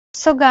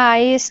So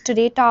guys,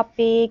 today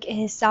topic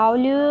is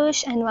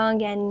Zhaolusi and Wang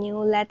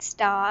Anyu. Let's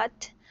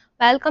start.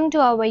 Welcome to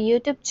our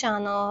YouTube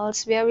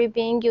channels where we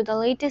bring you the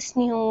latest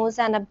news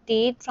and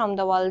update from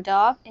the world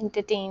of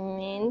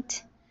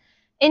entertainment.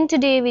 In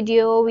today's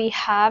video, we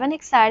have an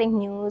exciting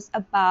news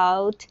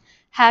about.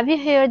 Have you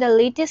heard the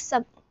latest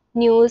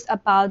news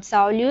about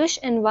Zhaolusi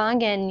and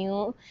Wang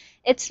Anyu?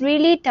 It's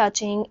really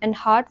touching and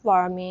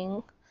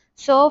heartwarming.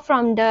 So,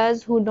 from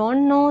those who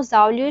don't know,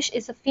 Zhaolusi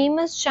is a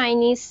famous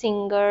Chinese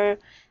singer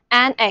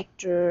and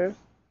actor.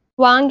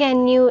 Wang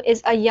Anyu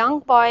is a young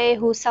boy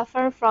who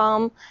suffers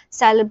from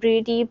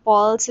celebrity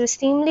pulse.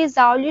 Recently,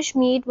 Zhaolusi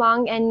met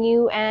Wang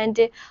Anyu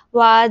and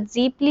was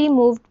deeply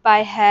moved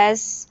by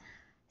his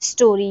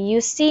story.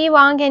 You see,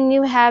 Wang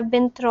Anyu have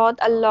been through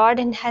a lot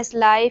in his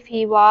life.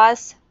 He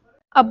was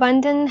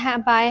abandoned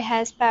by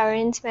his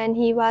parents when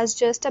he was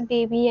just a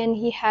baby and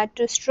he had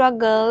to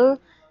struggle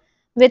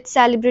with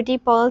celebrity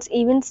pulse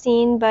even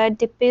seen, but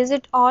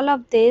despite all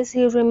of this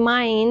he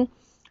remained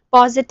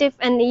positive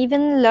and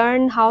even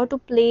learned how to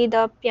play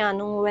the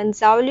piano. When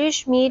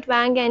Zhaolusi met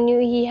Wang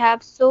Anyu, he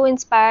was so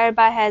inspired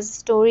by his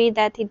story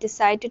that he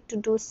decided to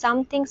do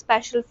something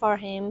special for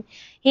him.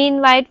 He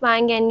invited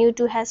Wang Anyu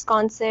to his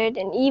concert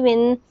and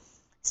even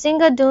sing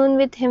a tune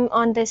with him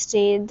on the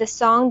stage. The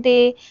song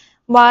they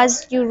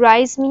was You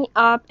Rise Me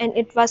Up and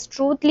it was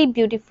truly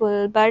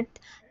beautiful. But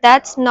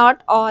that's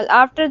not all.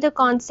 After the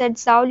concert,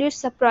 Zhaolusi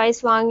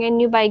surprised Wang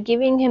Anyu by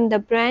giving him the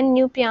brand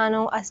new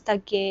piano as the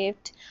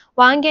gift.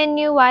 Wang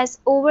Anyu was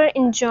over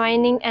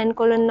enjoying and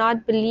could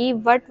not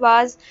believe what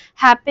was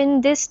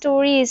happened. This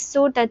story is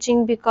so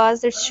touching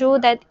because it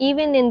shows that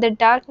even in the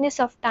darkness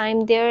of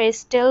time there is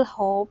still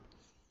hope.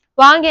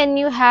 Wang and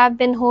you have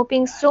been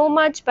hoping so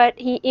much, but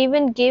he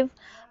even gave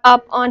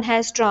up on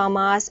his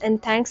dramas.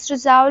 And thanks to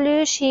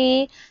Zhaolusi,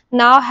 he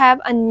now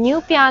have a new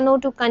piano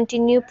to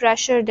continue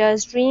pressure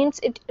those dreams.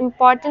 It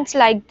importance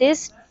like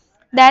this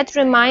that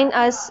remind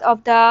us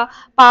of the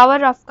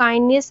power of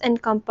kindness and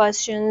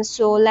compassion.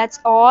 So let's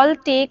all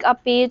take a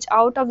page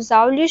out of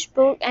Zhaolusi's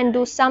book and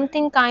do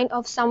something kind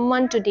of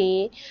someone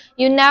today.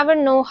 You never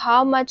know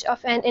how much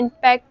of an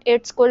impact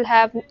it could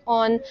have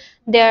on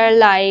their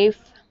life.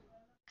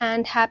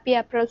 And happy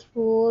April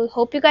Fool.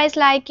 Hope you guys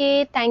like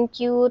it. Thank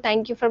you.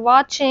 Thank you for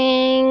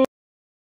watching.